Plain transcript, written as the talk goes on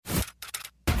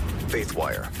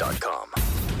Faithwire.com.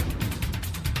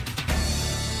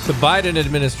 The Biden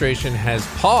administration has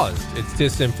paused its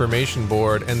disinformation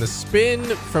board, and the spin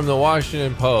from the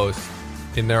Washington Post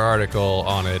in their article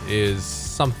on it is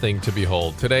something to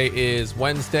behold. Today is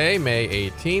Wednesday, May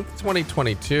 18th,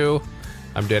 2022.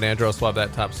 I'm Dan Andros. We'll have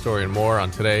that top story and more on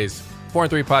today's 4 and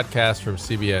 3 podcast from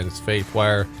CBN's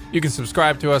Faithwire. You can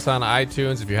subscribe to us on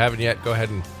iTunes. If you haven't yet, go ahead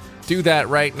and do that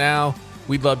right now.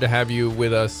 We'd love to have you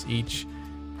with us each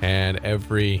and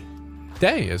every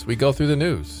day as we go through the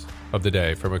news of the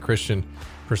day from a Christian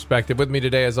perspective. With me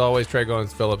today, as always, Tré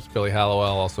Goins-Phillips, Billy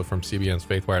Hallowell, also from CBN's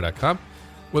Faithwire.com,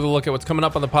 with a look at what's coming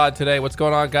up on the pod today. What's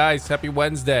going on, guys? Happy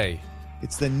Wednesday.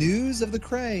 It's the news of the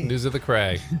Cray. News of the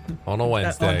Cray on a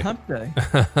Wednesday. On Hump Day.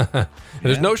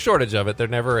 There's no shortage of it. There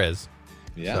never is.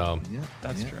 Yeah,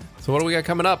 That's true. So what do we got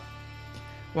coming up?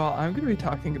 Well, I'm going to be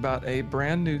talking about a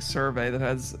brand new survey that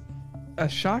has a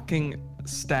shocking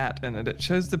stat in it. It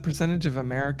shows the percentage of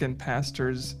American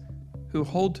pastors who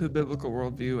hold to a biblical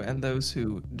worldview and those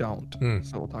who don't.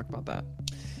 So we'll talk about that.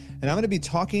 And I'm going to be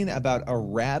talking about a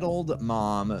rattled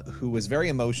mom who was very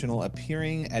emotional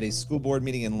appearing at a school board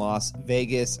meeting in Las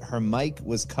Vegas. Her mic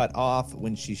was cut off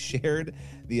when she shared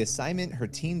the assignment her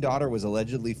teen daughter was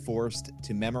allegedly forced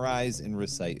to memorize and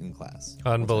recite in class.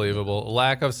 Unbelievable.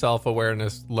 Lack of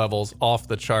self-awareness levels off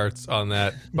the charts on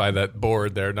that by that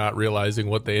board. They're not realizing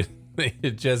what they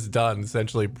had just done,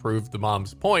 essentially proved the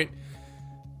mom's point.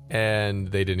 And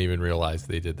they didn't even realize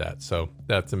they did that. So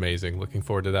that's amazing. Looking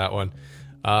forward to that one.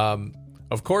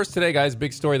 Of course, today, guys,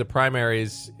 big story, the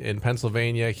primaries in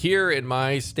Pennsylvania. Here in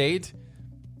my state,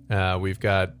 we've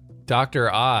got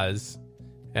Dr. Oz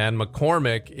and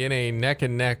McCormick in a neck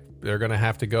and neck. They're going to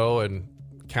have to go and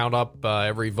count up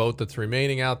every vote that's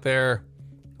remaining out there,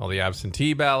 all the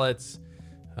absentee ballots,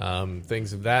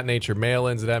 things of that nature,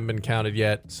 mail-ins that haven't been counted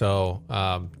yet. So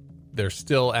they're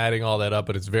still adding all that up,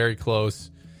 but it's very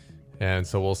close. And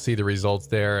so we'll see the results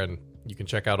there, and you can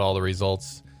check out all the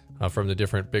results from the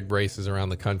different big races around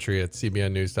the country at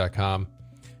cbnnews.com.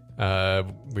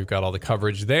 We've got all the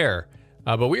coverage there.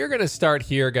 But we are going to start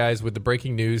here, guys, with the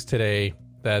breaking news today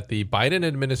that the Biden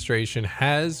administration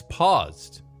has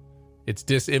paused its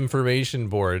disinformation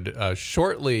board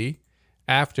shortly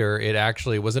after it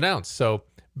actually was announced. So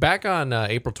back on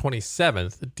April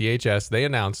 27th, DHS, they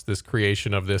announced this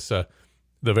creation of this, the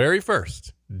very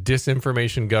first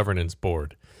Disinformation Governance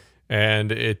Board.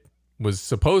 And it was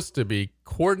supposed to be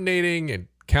coordinating and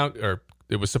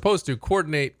it was supposed to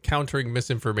coordinate countering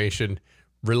misinformation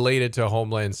related to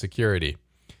Homeland Security.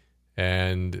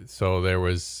 And so there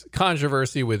was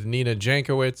controversy with Nina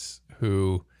Jankowicz,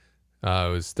 who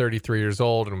was 33 years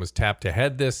old and was tapped to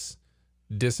head this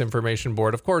disinformation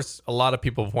board. Of course, a lot of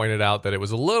people pointed out that it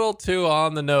was a little too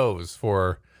on the nose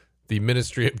for the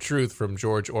Ministry of Truth from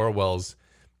George Orwell's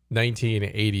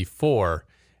 1984.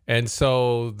 And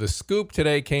so the scoop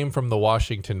today came from the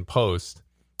Washington Post,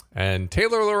 and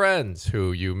Taylor Lorenz,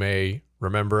 who you may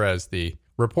remember as the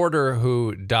reporter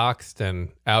who doxed and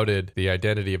outed the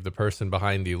identity of the person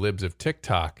behind the Libs of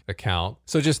TikTok account.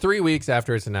 So just 3 weeks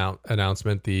after its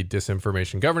announcement, the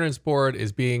Disinformation Governance Board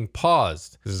is being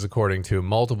paused. This is according to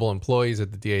multiple employees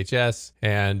at the DHS.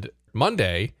 And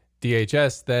Monday,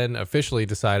 DHS then officially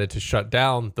decided to shut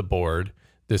down the board.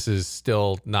 This is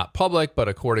still not public, but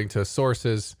according to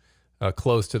sources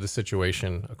close to the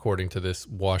situation, according to this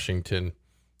Washington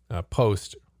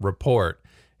Post report.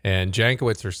 And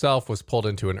Jankowicz herself was pulled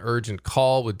into an urgent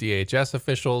call with DHS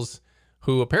officials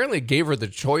who apparently gave her the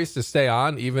choice to stay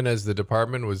on, even as the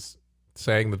department was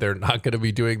saying that they're not going to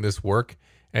be doing this work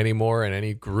anymore. And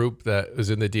any group that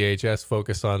was in the DHS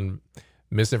focused on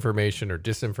misinformation or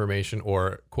disinformation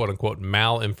or quote unquote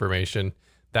malinformation,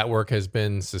 that work has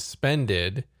been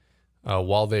suspended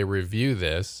while they review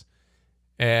this.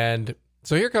 And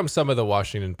so here comes some of the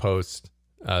Washington Post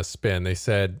spin. They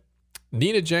said,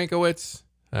 Nina Jankowicz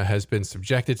has been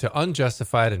subjected to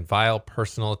unjustified and vile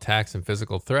personal attacks and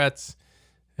physical threats.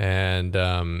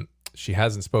 And she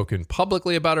hasn't spoken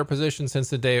publicly about her position since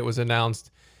the day it was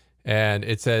announced. And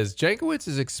it says,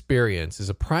 Jankowicz's experience is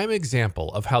a prime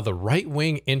example of how the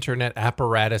right-wing internet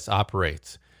apparatus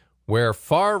operates, where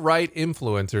far-right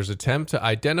influencers attempt to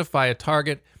identify a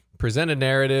target, present a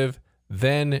narrative,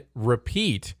 then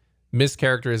repeat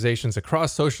mischaracterizations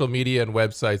across social media and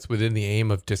websites within the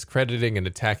aim of discrediting and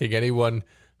attacking anyone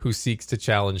who seeks to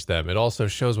challenge them. It also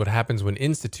shows what happens when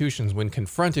institutions, when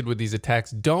confronted with these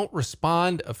attacks, don't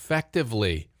respond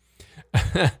effectively.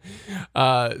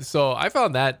 So I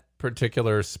found that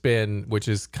particular spin, which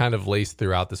is kind of laced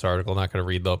throughout this article. Not going to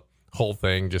read the whole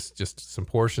thing, just some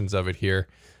portions of it here.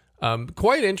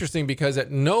 Quite interesting, because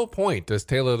at no point does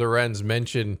Taylor Lorenz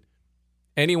mention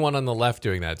anyone on the left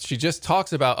doing that. She just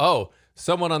talks about, oh,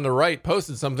 someone on the right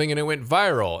posted something and it went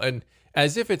viral, and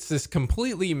as if it's this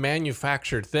completely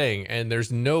manufactured thing and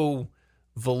there's no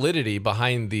validity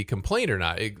behind the complaint or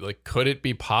not. Could it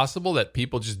be possible that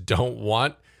people just don't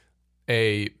want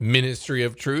a ministry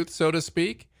of truth, so to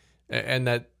speak, and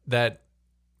that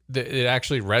it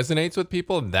actually resonates with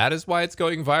people, and that is why it's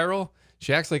going viral?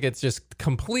 She acts like it's just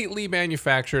completely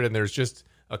manufactured and there's just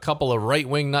a couple of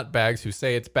right-wing nutbags who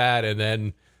say it's bad, and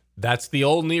then that's the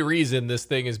only reason this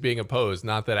thing is being opposed.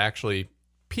 Not that actually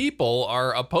people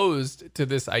are opposed to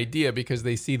this idea because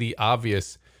they see the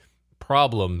obvious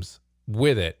problems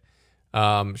with it.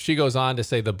 She goes on to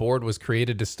say the board was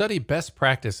created to study best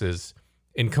practices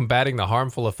in combating the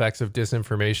harmful effects of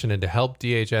disinformation and to help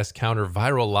DHS counter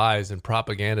viral lies and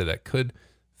propaganda that could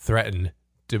threaten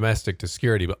domestic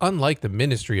security. But unlike the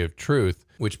Ministry of Truth,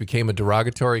 which became a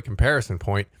derogatory comparison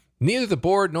point, neither the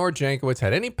board nor Jankowicz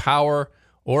had any power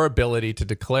or ability to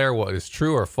declare what is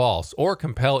true or false, or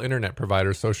compel internet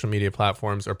providers, social media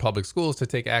platforms, or public schools to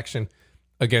take action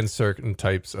against certain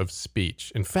types of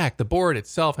speech. In fact, the board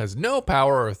itself has no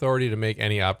power or authority to make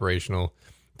any operational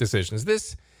decisions.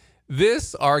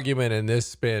 This argument and this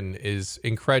spin is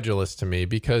incredulous to me,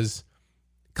 because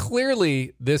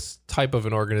clearly this type of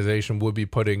an organization would be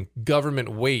putting government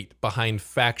weight behind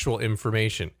factual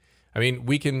information. I mean,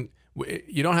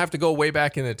 you don't have to go way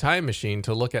back in the time machine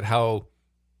to look at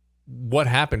what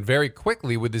happened very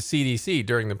quickly with the CDC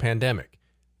during the pandemic.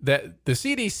 That the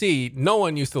CDC, no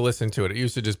one used to listen to it. It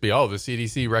used to just be, oh, the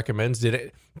CDC recommends.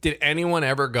 Did anyone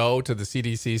ever go to the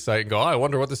CDC site and go, oh, I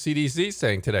wonder what the CDC is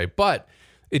saying today? But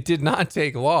it did not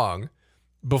take long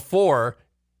before,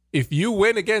 if you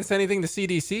went against anything the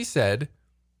CDC said,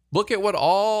 look at what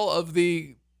all of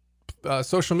the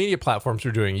social media platforms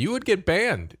are doing. You would get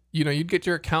banned. You'd get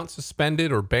your account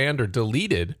suspended or banned or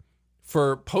deleted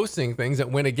for posting things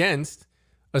that went against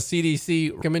a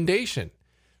CDC recommendation.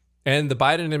 And the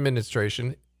Biden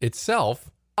administration itself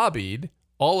lobbied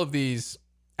all of these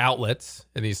outlets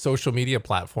and these social media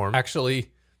platforms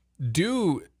actually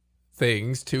do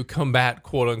things to combat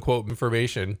quote unquote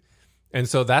information. And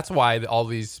so that's why all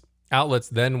these outlets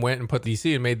then went and put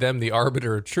DC and made them the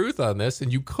arbiter of truth on this,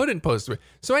 and you couldn't post it.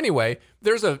 So anyway,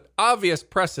 there's an obvious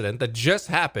precedent that just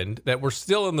happened that we're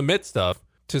still in the midst of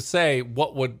to say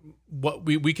what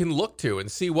we can look to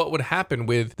and see what would happen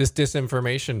with this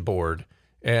disinformation board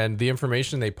and the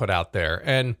information they put out there.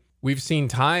 And we've seen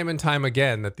time and time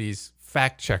again that these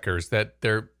fact checkers, that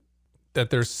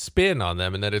there's spin on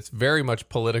them and that it's very much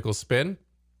political spin,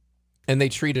 and they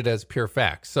treat it as pure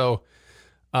fact. So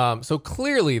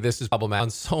clearly this is problematic on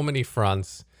so many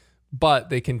fronts, but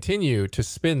they continue to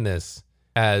spin this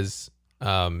as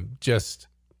just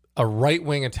a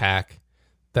right-wing attack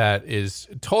that is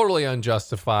totally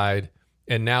unjustified.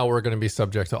 And now we're going to be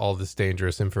subject to all this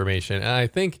dangerous information. And I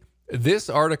think this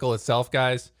article itself,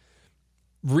 guys,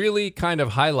 really kind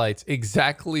of highlights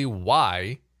exactly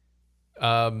why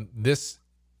this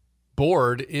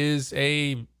board is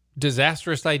a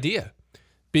disastrous idea,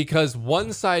 because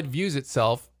one side views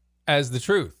itself as the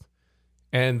truth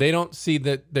and they don't see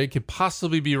that they could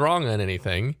possibly be wrong on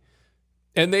anything,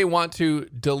 and they want to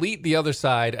delete the other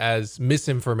side as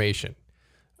misinformation.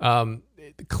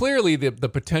 Clearly the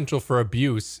potential for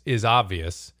abuse is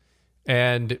obvious,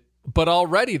 but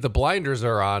already the blinders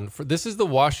are on. This is the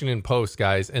Washington Post,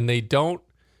 guys, and they don't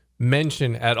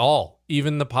mention at all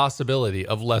even the possibility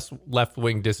of less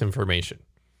left-wing disinformation.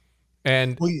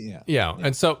 And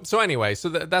and so anyway,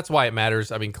 that's why it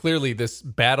matters. I mean, clearly this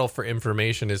battle for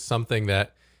information is something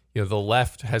that the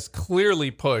left has clearly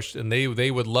pushed, and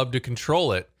they would love to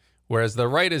control it, whereas the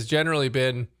right has generally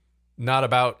been not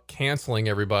about canceling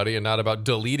everybody and not about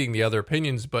deleting the other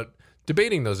opinions, but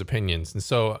debating those opinions. And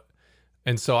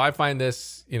so I find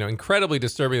this, incredibly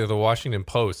disturbing that the Washington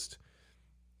Post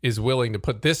is willing to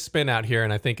put this spin out here.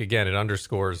 And I think, again, it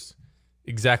underscores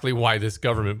exactly why this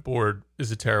government board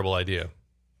is a terrible idea.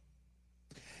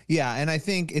 Yeah, and I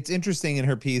think it's interesting in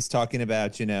her piece talking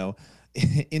about,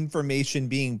 information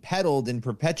being peddled and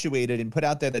perpetuated and put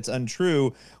out there that's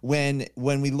untrue. When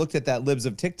we looked at that Libs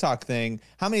of TikTok thing,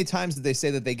 how many times did they say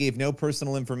that they gave no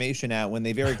personal information out when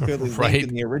they very clearly linked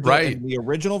in the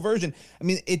original version? I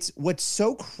mean, it's what's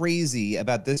so crazy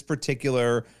about this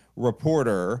particular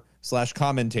reporter /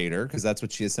 commentator, because that's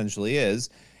what she essentially is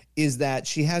that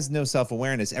she has no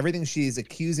self-awareness. Everything she's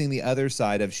accusing the other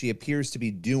side of, she appears to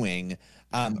be doing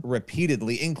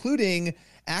repeatedly, including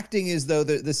acting as though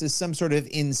this is some sort of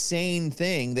insane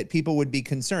thing that people would be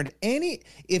concerned.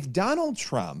 If Donald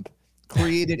Trump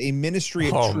created a ministry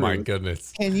of truth. Oh my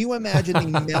goodness. Can you imagine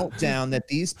the meltdown that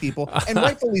these people, and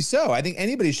rightfully so, I think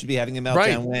anybody should be having a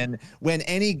meltdown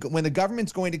when the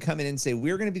government's going to come in and say,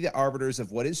 we're going to be the arbiters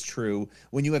of what is true,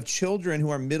 when you have children who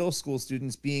are middle school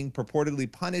students being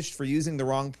purportedly punished for using the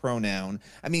wrong pronoun.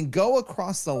 I mean, go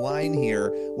across the line here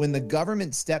when the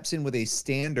government steps in with a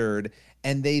standard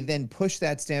and they then push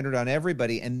that standard on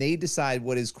everybody and they decide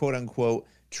what is quote unquote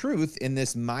truth in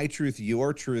this my truth,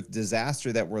 your truth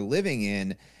disaster that we're living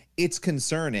in. It's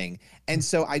concerning. And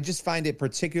so I just find it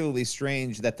particularly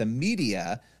strange that the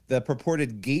media, the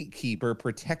purported gatekeeper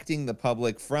protecting the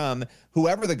public from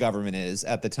whoever the government is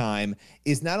at the time,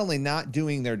 is not only not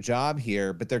doing their job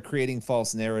here, but they're creating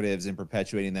false narratives and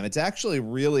perpetuating them. It's actually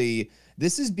really,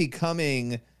 this is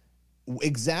becoming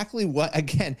exactly what,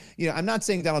 again, I'm not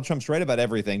saying Donald Trump's right about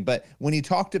everything, but when he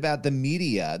talked about the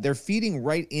media, they're feeding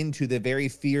right into the very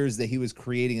fears that he was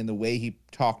creating in the way he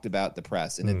talked about the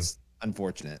press. And it's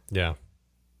unfortunate. Yeah.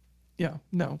 Yeah,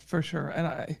 no, for sure.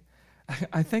 And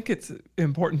I think it's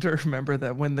important to remember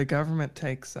that when the government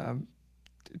takes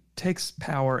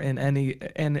power in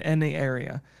any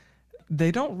area,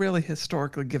 they don't really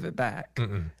historically give it back.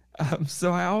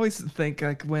 So I always think,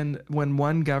 like, when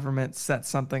one government sets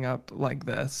something up like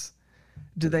this,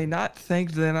 do they not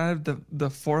have the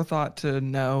forethought to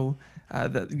know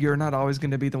that you're not always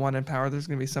going to be the one in power? There's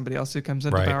going to be somebody else who comes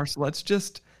into power. So let's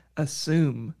just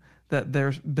assume that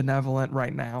they're benevolent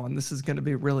right now, and this is going to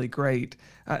be really great.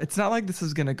 It's not like this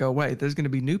is going to go away. There's going to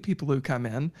be new people who come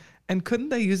in, and couldn't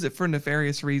they use it for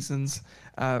nefarious reasons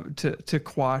to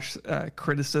quash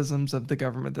criticisms of the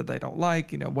government that they don't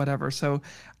like, whatever. So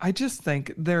I just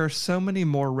think there are so many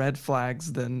more red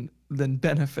flags than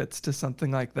benefits to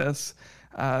something like this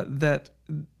that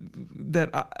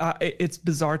it's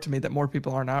bizarre to me that more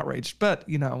people aren't outraged. But,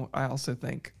 I also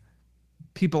think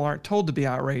people aren't told to be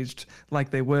outraged like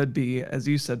they would be, as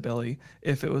you said, Billy,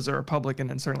 if it was a Republican,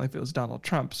 and certainly if it was Donald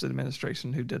Trump's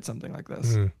administration who did something like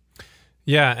this.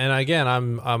 Yeah, and again,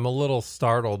 I'm a little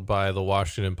startled by the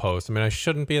Washington Post. I mean, I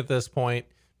shouldn't be at this point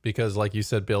because, like you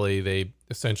said, Billy, they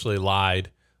essentially lied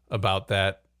about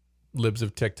that Libs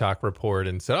of TikTok report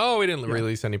and said, "Oh, we didn't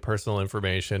release any personal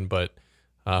information," but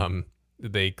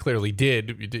they clearly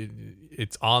did.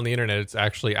 It's on the internet. It's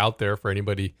actually out there for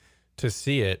anybody to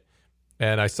see it.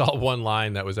 And I saw one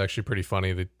line that was actually pretty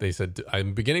funny. They said,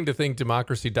 "I'm beginning to think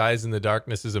democracy dies in the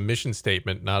darkness" is a mission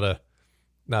statement, not a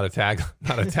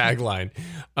tagline.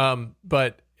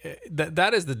 But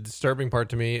that is the disturbing part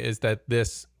to me, is that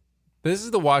this is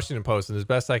the Washington Post, and as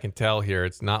best I can tell here,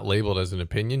 it's not labeled as an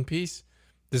opinion piece.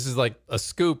 This is like a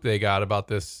scoop they got about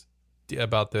this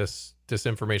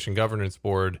disinformation governance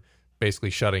board basically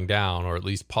shutting down, or at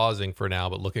least pausing for now,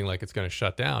 but looking like it's going to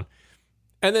shut down.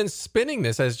 And then spinning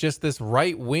this as just this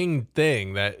right-wing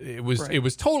thing that it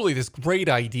was totally this great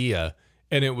idea.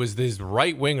 And it was these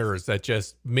right wingers that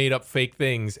just made up fake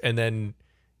things and then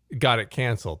got it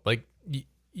canceled. Like,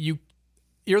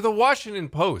 you're the Washington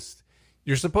Post.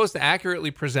 You're supposed to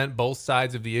accurately present both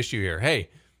sides of the issue here.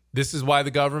 Hey, this is why the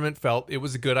government felt it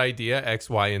was a good idea, X,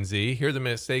 Y, and Z. Here are the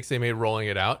mistakes they made rolling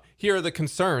it out. Here are the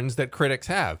concerns that critics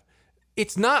have.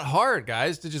 It's not hard,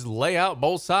 guys, to just lay out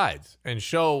both sides and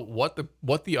show what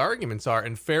the arguments are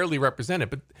and fairly represent it.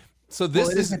 But so this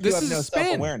is no spin.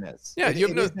 Self-awareness. Yeah,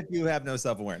 you have no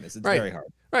self-awareness. It's very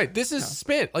hard. Right. This is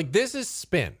spin. Like, this is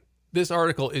spin. This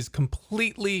article is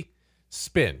completely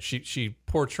spin. She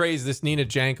portrays this Nina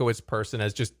Jankowicz person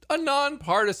as just a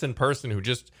nonpartisan person who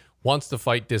just wants to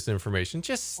fight disinformation.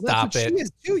 Just stop it. She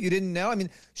is too. You didn't know? I mean,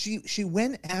 she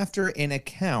went after an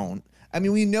account. I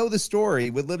mean, we know the story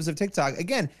with Libs of TikTok.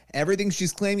 Again, everything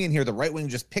she's claiming in here, the right wing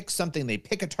just picks something, they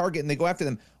pick a target and they go after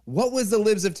them. What was the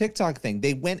Libs of TikTok thing?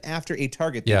 They went after a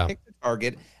target. They picked a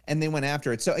target and they went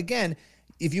after it. So again,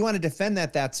 if you want to defend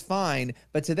that, that's fine.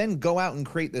 But to then go out and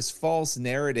create this false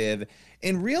narrative,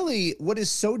 and really what is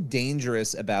so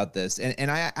dangerous about this, and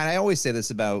I always say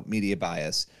this about media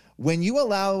bias, when you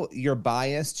allow your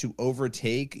bias to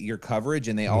overtake your coverage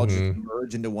and they all just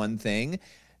merge into one thing,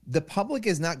 the public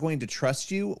is not going to trust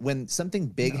you when something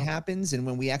big happens and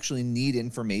when we actually need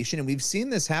information. And we've seen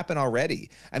this happen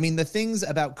already. I mean, the things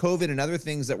about COVID and other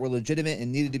things that were legitimate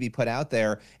and needed to be put out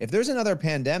there, if there's another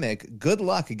pandemic, good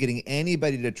luck getting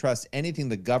anybody to trust anything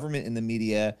the government and the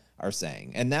media are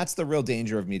saying. And that's the real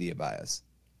danger of media bias.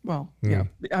 Well, yeah.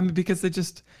 I mean, because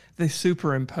they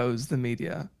superimpose the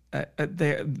media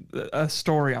a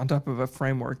story on top of a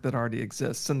framework that already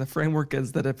exists. And the framework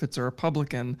is that if it's a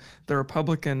Republican, the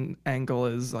Republican angle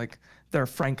is like they're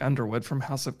Frank Underwood from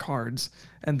House of Cards,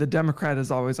 and the Democrat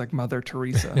is always like Mother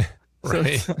Teresa. So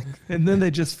it's like, and then they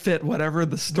just fit whatever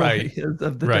the story is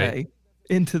of the day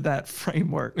into that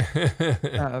framework.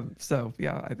 So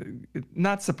yeah,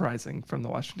 not surprising from the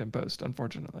Washington Post,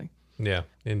 unfortunately. Yeah,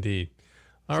 indeed.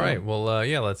 All right. Well,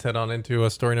 let's head on into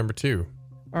story number 2.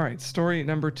 All right, story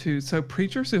number 2. So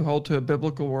preachers who hold to a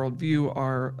biblical worldview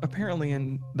are apparently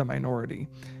in the minority.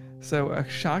 So a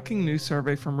shocking new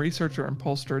survey from researcher and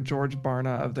pollster George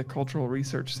BARNA of the Cultural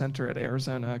Research Center at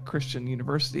Arizona Christian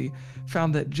University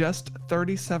found that just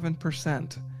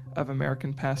 37% of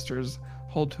American pastors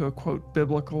hold to a, quote,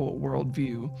 biblical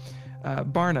worldview.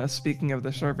 BARNA, speaking of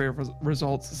the survey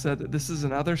results, said that this is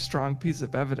another strong piece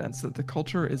of evidence that the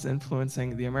culture is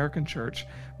influencing the American church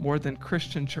more than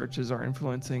Christian churches are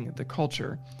influencing the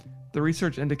culture. The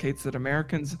research indicates that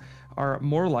Americans are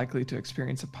more likely to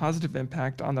experience a positive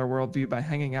impact on their worldview by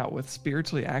hanging out with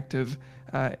spiritually active,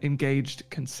 engaged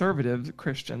conservative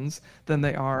Christians than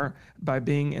they are by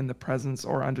being in the presence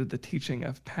or under the teaching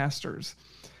of pastors.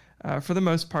 For the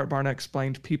most part, BARNA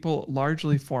explained, people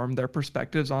largely form their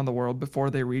perspectives on the world before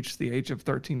they reach the age of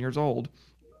 13 years old.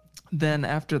 Then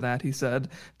after that, he said,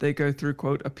 they go through,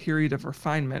 quote, a period of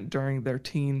refinement during their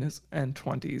teens and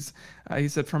 20s. He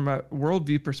said, from a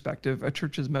worldview perspective, a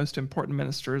church's most important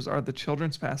ministers are the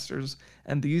children's pastors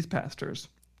and the youth pastors.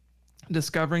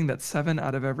 Discovering that 7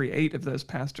 out of every 8 of those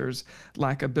pastors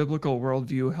lack a biblical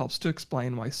worldview helps to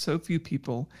explain why so few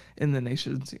people in the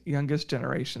nation's youngest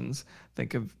generations,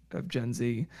 think of Gen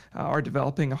Z, are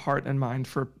developing a heart and mind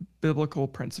for biblical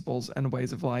principles and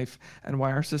ways of life, and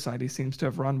why our society seems to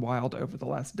have run wild over the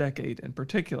last decade in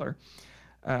particular.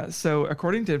 So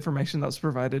according to information that was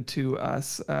provided to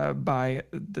us by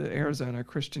the Arizona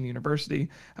Christian University,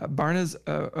 BARNA's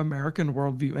American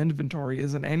Worldview Inventory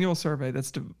is an annual survey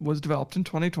that was developed in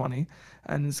 2020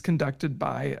 and is conducted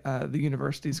by the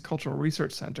university's Cultural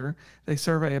Research Center. They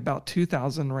survey about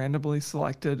 2,000 randomly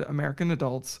selected American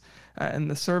adults,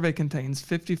 and the survey contains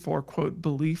 54, quote,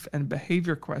 belief and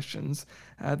behavior questions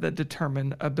that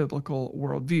determine a biblical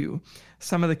worldview.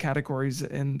 Some of the categories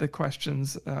in the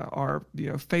questions are,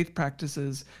 faith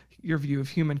practices, your view of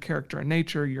human character and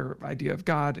nature, your idea of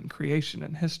God and creation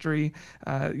and history,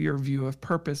 your view of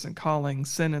purpose and calling,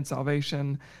 sin and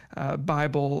salvation,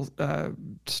 Bible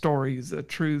stories,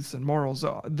 truths and morals.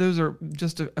 Those are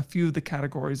just a few of the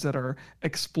categories that are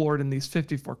explored in these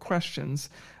 54 questions.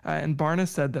 And BARNA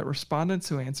said that respondents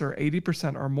who answer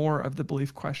 80% or more of the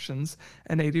belief questions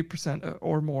and 80%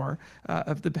 or more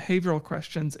of the behavioral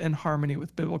questions in harmony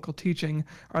with biblical teaching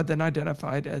are then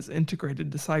identified as integrated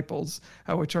disciples,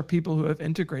 which are people who have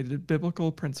integrated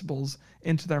biblical principles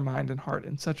into their mind and heart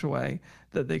in such a way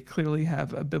that they clearly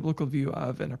have a biblical view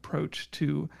of and approach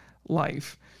to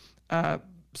life.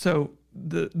 So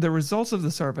the results of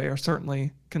the survey are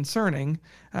certainly concerning,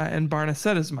 and BARNA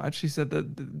said as much. He said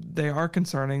that they are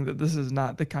concerning, that this is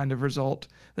not the kind of result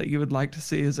that you would like to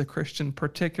see as a Christian,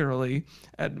 particularly,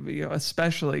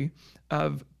 especially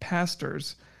of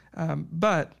pastors.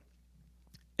 But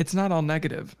it's not all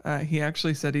negative. He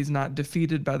actually said he's not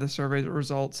defeated by the survey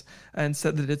results, and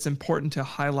said that it's important to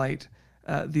highlight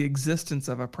the existence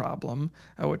of a problem,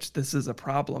 which this is a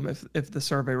problem if the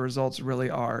survey results really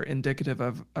are indicative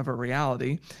of a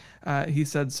reality. He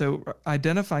said, so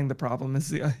identifying the problem is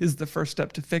the first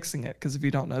step to fixing it, because if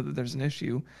you don't know that there's an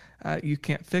issue, you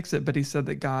can't fix it. But he said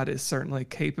that God is certainly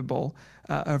capable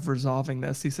of resolving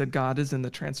this. He said God is in the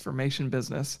transformation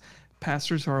business.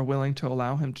 Pastors who are willing to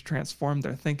allow him to transform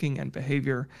their thinking and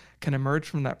behavior can emerge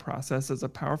from that process as a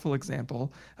powerful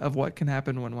example of what can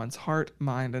happen when one's heart,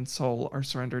 mind, and soul are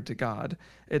surrendered to God.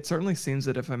 It certainly seems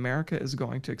that if America is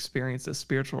going to experience a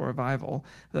spiritual revival,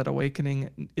 that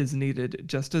awakening is needed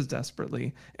just as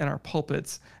desperately in our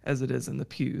pulpits as it is in the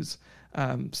pews.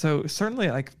 So certainly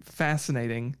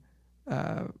fascinating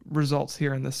results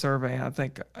here in the survey. And I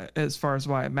think as far as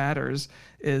why it matters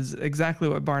is exactly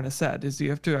what BARNA said, is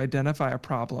you have to identify a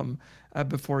problem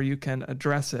before you can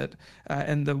address it.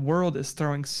 And the world is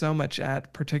throwing so much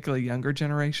at particularly younger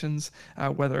generations,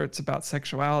 whether it's about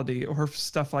sexuality or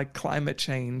stuff like climate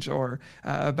change or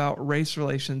about race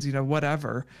relations,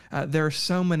 whatever. There are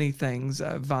so many things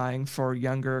vying for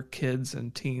younger kids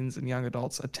and teens and young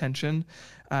adults' attention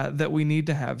that we need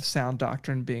to have sound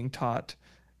doctrine being taught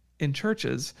in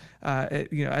churches,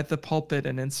 at the pulpit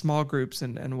and in small groups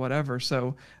and whatever.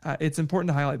 So it's important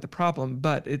to highlight the problem,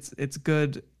 but it's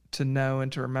good to know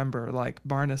and to remember, like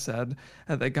BARNA said,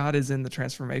 that God is in the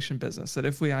transformation business, that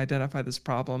if we identify this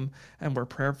problem and we're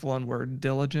prayerful and we're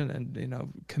diligent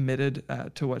and, committed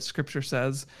to what Scripture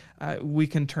says, we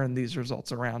can turn these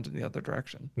results around in the other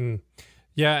direction.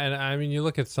 Yeah, and I mean, you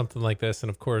look at something like this, and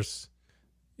of course,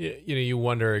 you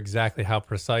wonder exactly how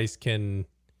precise can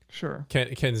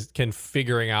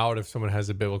figuring out if someone has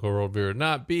a biblical worldview or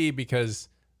not be, because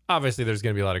obviously there's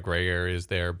going to be a lot of gray areas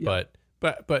there, Yeah.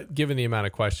 but given the amount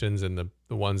of questions and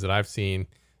the ones that I've seen,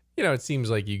 it seems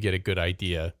like you get a good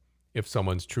idea if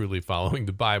someone's truly following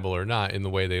the Bible or not in the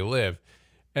way they live.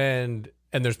 And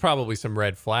there's probably some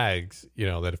red flags,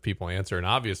 that if people answer an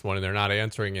obvious one and they're not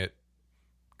answering it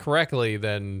correctly,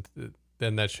 then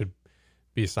that should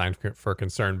be a sign for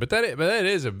concern. But that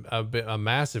is a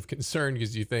massive concern,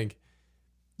 because you think,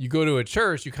 you go to a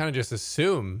church, you kind of just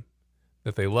assume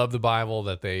that they love the Bible,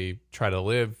 that they try to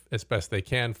live as best they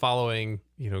can following,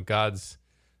 God's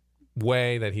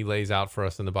way that he lays out for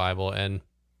us in the Bible. And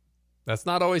that's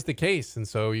not always the case. And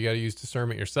so you got to use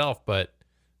discernment yourself. But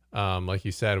like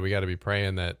you said, we got to be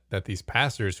praying that these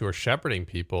pastors who are shepherding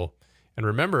people, and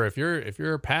remember, if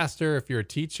you're a pastor, if you're a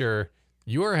teacher,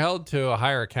 you are held to a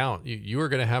higher account. You are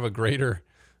going to have a greater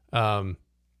I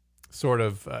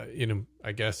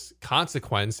guess,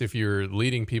 consequence if you're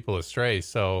leading people astray.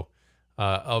 So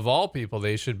of all people,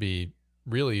 they should be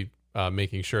really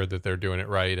making sure that they're doing it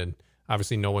right. And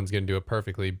obviously no one's going to do it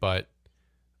perfectly, but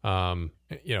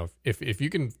if you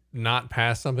can not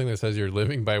pass something that says you're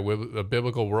living by a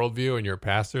biblical worldview and you're a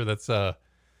pastor,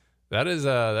 that is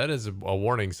a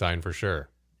warning sign for sure.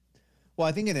 Well,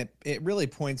 I think it really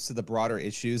points to the broader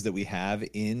issues that we have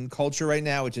in culture right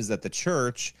now, which is that the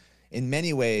church, in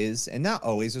many ways, and not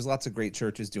always, there's lots of great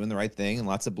churches doing the right thing and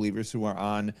lots of believers who are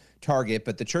on target,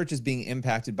 but the church is being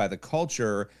impacted by the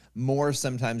culture more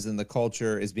sometimes than the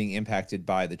culture is being impacted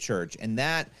by the church. And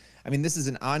this is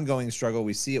an ongoing struggle.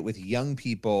 We see it with young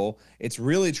people. It's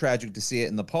really tragic to see it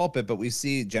in the pulpit, but we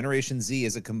see Generation Z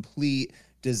as a complete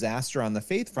disaster on the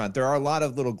faith front. There are a lot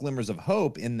of little glimmers of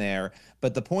hope in there,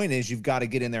 but the point is you've got to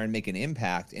get in there and make an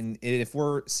impact. And if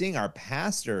we're seeing our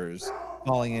pastors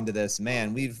falling into this,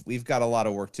 man, we've got a lot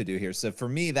of work to do here. So for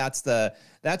me, that's the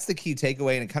key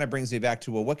takeaway. And it kind of brings me back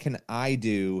to, well, what can I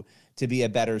do to be a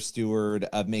better steward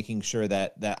of making sure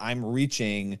that I'm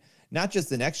reaching not just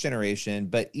the next generation,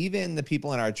 but even the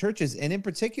people in our churches, and in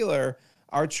particular,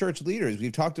 our church leaders.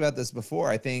 We've talked about this before.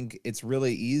 I think it's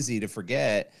really easy to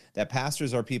forget that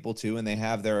pastors are people too, and they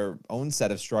have their own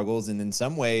set of struggles. And in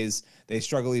some ways, they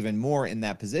struggle even more in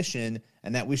that position,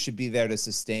 and that we should be there to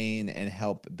sustain and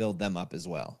help build them up as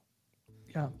well.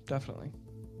 Yeah, definitely.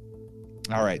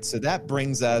 All right. So that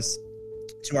brings us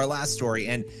to our last story.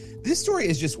 And this story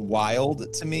is just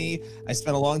wild to me. I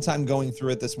spent a long time going through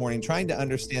it this morning, trying to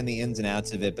understand the ins and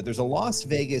outs of it. But there's a Las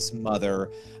Vegas mother.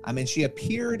 She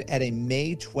appeared at a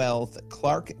May 12th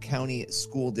Clark County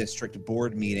School District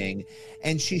board meeting,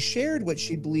 and she shared what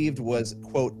she believed was,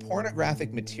 quote,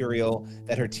 pornographic material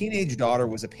that her teenage daughter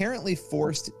was apparently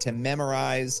forced to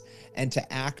memorize and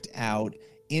to act out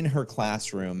in her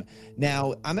classroom.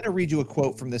 Now, I'm going to read you a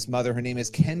quote from this mother. Her name is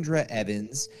Kendra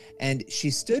Evans, and she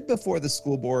stood before the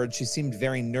school board. She seemed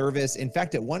very nervous. In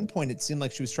fact, at one point, it seemed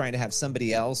like she was trying to have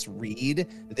somebody else read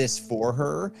this for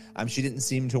her. She didn't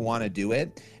seem to want to do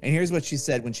it. And here's what she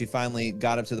said when she finally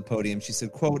got up to the podium. She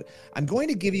said, quote, "I'm going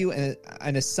to give you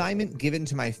an assignment given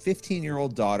to my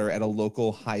 15-year-old daughter at a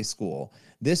local high school.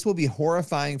 This will be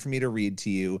horrifying for me to read to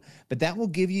you, but that will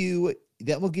give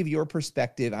your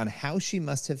perspective on how she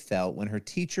must have felt when her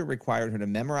teacher required her to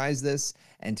memorize this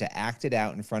and to act it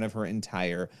out in front of her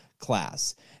entire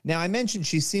class." Now, I mentioned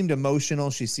she seemed emotional.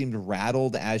 She seemed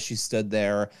rattled as she stood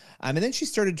there. And then she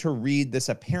started to read this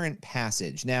apparent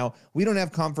passage. Now, we don't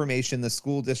have confirmation. The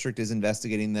school district is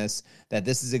investigating this, that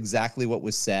this is exactly what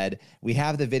was said. We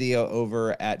have the video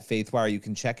over at Faithwire. You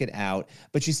can check it out.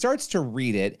 But she starts to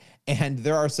read it, and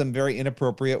there are some very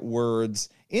inappropriate words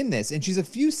in this. And she's a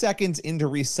few seconds into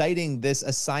reciting this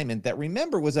assignment that,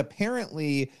 remember, was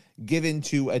apparently given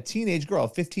to a teenage girl, a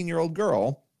 15-year-old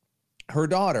girl, her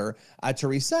daughter, to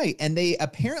recite. And they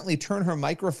apparently turn her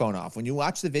microphone off. When you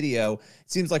watch the video,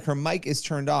 it seems like her mic is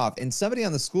turned off. And somebody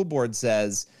on the school board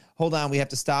says, "Hold on, we have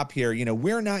to stop here.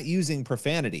 We're not using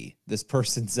profanity," this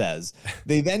person says.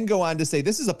 They then go on to say,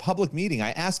 "This is a public meeting.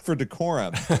 I ask for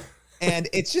decorum." And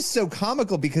it's just so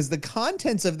comical because the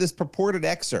contents of this purported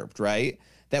excerpt, right,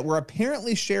 that were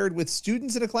apparently shared with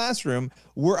students in a classroom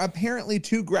were apparently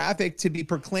too graphic to be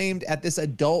proclaimed at this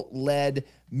adult-led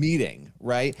meeting,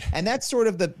 right? And that's sort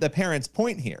of the parent's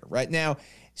point here, right? Now,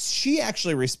 she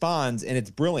actually responds, and it's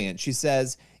brilliant. She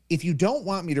says, "If you don't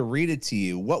want me to read it to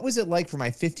you, what was it like for my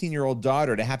 15-year-old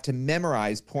daughter to have to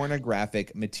memorize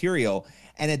pornographic material?"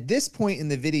 And at this point in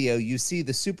the video, you see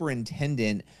the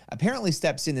superintendent apparently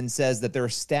steps in and says that there are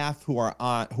staff who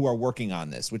are working on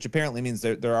this, which apparently means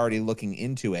they're already looking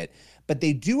into it. But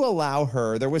they do allow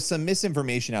her. There was some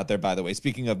misinformation out there, by the way.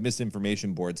 Speaking of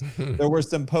misinformation boards, there were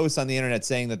some posts on the internet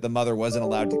saying that the mother wasn't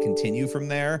allowed to continue from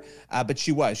there, but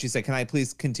she was. She said, "Can I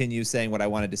please continue saying what I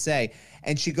wanted to say?"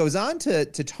 And she goes on to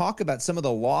talk about some of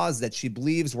the laws that she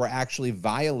believes were actually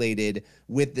violated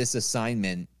with this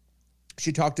assignment.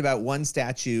 She talked about one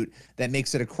statute that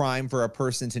makes it a crime for a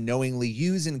person to knowingly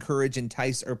use, encourage,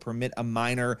 entice, or permit a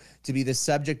minor to be the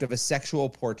subject of a sexual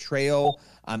portrayal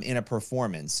in a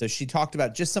performance. So she talked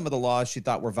about just some of the laws she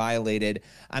thought were violated.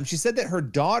 She said that her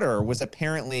daughter was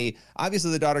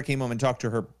obviously the daughter came home and talked to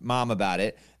her mom about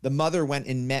it. The mother went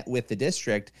and met with the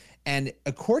district. And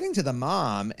according to the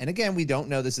mom, and again, we don't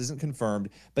know, this isn't confirmed,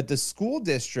 but the school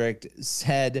district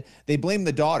said they blamed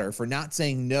the daughter for not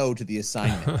saying no to the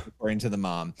assignment, according to the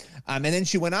mom. And then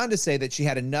she went on to say that she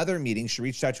had another meeting. She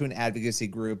reached out to an advocacy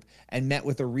group and met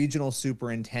with a regional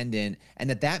superintendent, and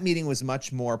that meeting was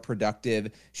much more productive.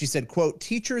 She said, quote,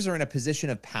 "Teachers are in a position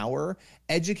of power.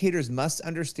 Educators must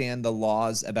understand the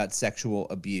laws about sexual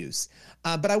abuse."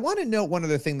 But I want to note one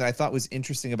other thing that I thought was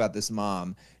interesting about this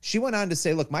mom. She went on to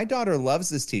say, look, my daughter loves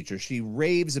this teacher. She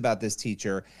raves about this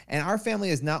teacher, and our family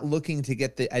is not looking to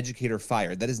get the educator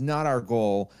fired. That is not our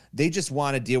goal. They just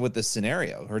want to deal with the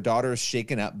scenario. Her daughter is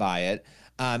shaken up by it.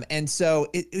 And so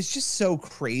it was just so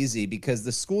crazy because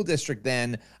the school district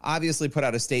then obviously put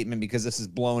out a statement because this has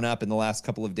blown up in the last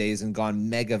couple of days and gone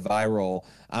mega viral.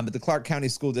 But the Clark County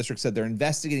School District said they're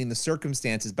investigating the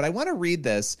circumstances. But I want to read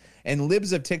this, and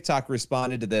Libs of TikTok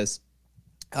responded to this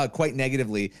quite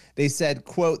negatively. They said,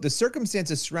 quote, "The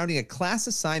circumstances surrounding a class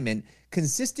assignment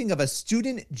consisting of a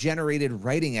student-generated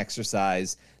writing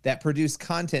exercise that produced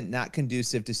content not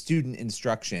conducive to student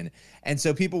instruction." And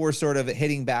so people were sort of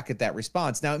hitting back at that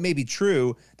response. Now, it may be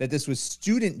true that this was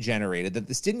student-generated, that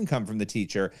this didn't come from the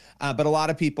teacher, but a lot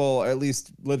of people, or at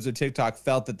least Libs of TikTok,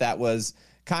 felt that was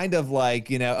kind of like,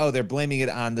 they're blaming it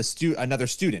on another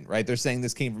student, right? They're saying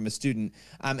this came from a student.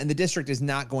 And the district is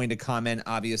not going to comment,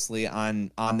 obviously,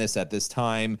 on this at this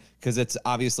time because it's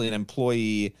obviously an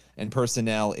employee and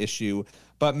personnel issue.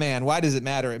 But man, why does it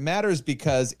matter? It matters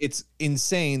because it's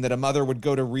insane that a mother would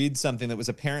go to read something that was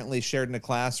apparently shared in a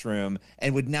classroom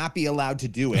and would not be allowed to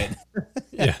do it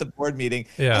at the board meeting.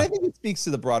 Yeah. And I think it speaks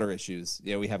to the broader issues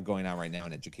we have going on right now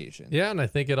in education. Yeah, and I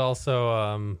think it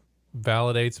also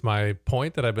validates my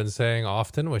point that I've been saying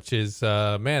often, which is,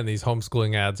 man, these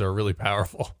homeschooling ads are really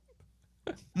powerful.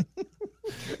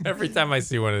 Every time I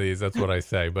see one of these, that's what I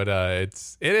say. But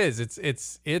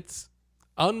it's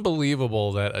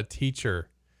unbelievable that a teacher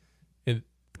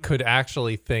could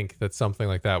actually think that something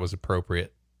like that was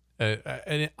appropriate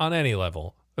on any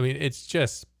level. I mean,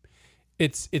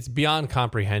 it's beyond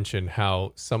comprehension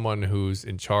how someone who's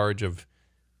in charge of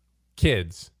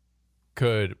kids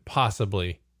could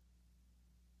possibly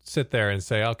sit there and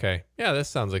say, okay, yeah, this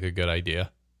sounds like a good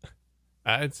idea.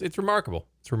 It's remarkable.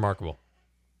 It's remarkable.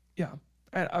 Yeah.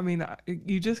 I mean,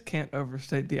 you just can't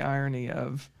overstate the irony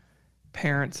of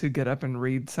parents who get up and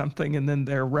read something and then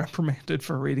they're reprimanded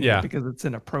for reading it because it's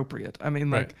inappropriate. I mean,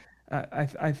 like,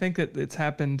 I think that it's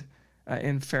happened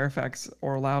in Fairfax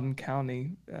or Loudoun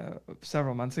County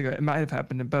several months ago. It might have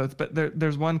happened in both, but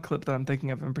there's one clip that I'm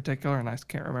thinking of in particular, and I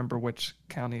can't remember which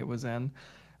county it was in,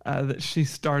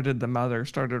 that the mother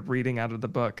started reading out of the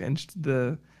book, and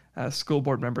the school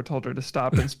board member told her to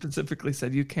stop and specifically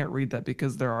said, "You can't read that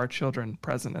because there are children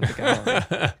present in the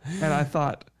gallery." And I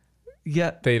thought,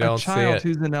 yet they don't a child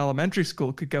who's in elementary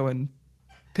school could go and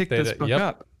pick this book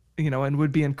up, and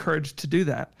would be encouraged to do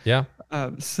that. Yeah.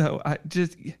 So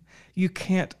you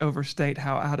can't overstate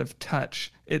how out of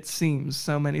touch it seems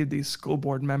so many of these school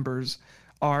board members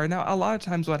are. Now, a lot of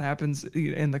times what happens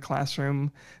in the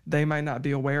classroom, they might not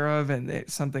be aware of, and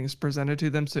something's presented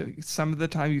to them. So some of the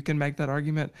time you can make that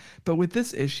argument. But with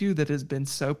this issue that has been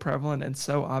so prevalent and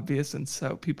so obvious and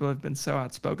so people have been so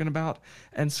outspoken about,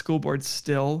 and school boards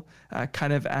still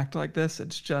kind of act like this,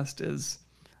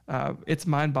 it's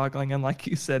mind-boggling. And like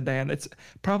you said, Dan, it's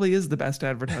probably is the best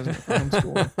advertisement for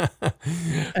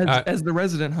homeschooling. As the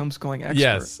resident homeschooling expert.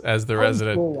 Yes, as the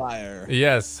resident. Homeschool Wire.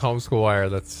 Yes, Homeschool Wire.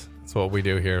 That's what we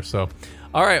do here. So,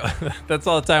 all right, that's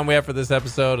all the time we have for this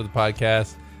episode of the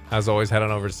podcast. As always, head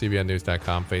on over to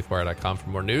cbnnews.com, faithwire.com for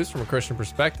more news from a Christian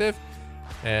perspective.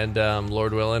 And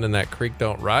Lord willing, and that creek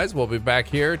don't rise. We'll be back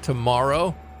here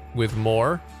tomorrow with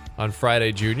more on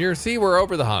Friday Junior. See, we're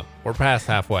over the hump. We're past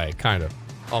halfway, kind of.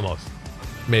 Almost.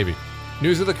 Maybe.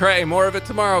 News of the Cray. More of it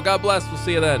tomorrow. God bless. We'll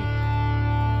see you then.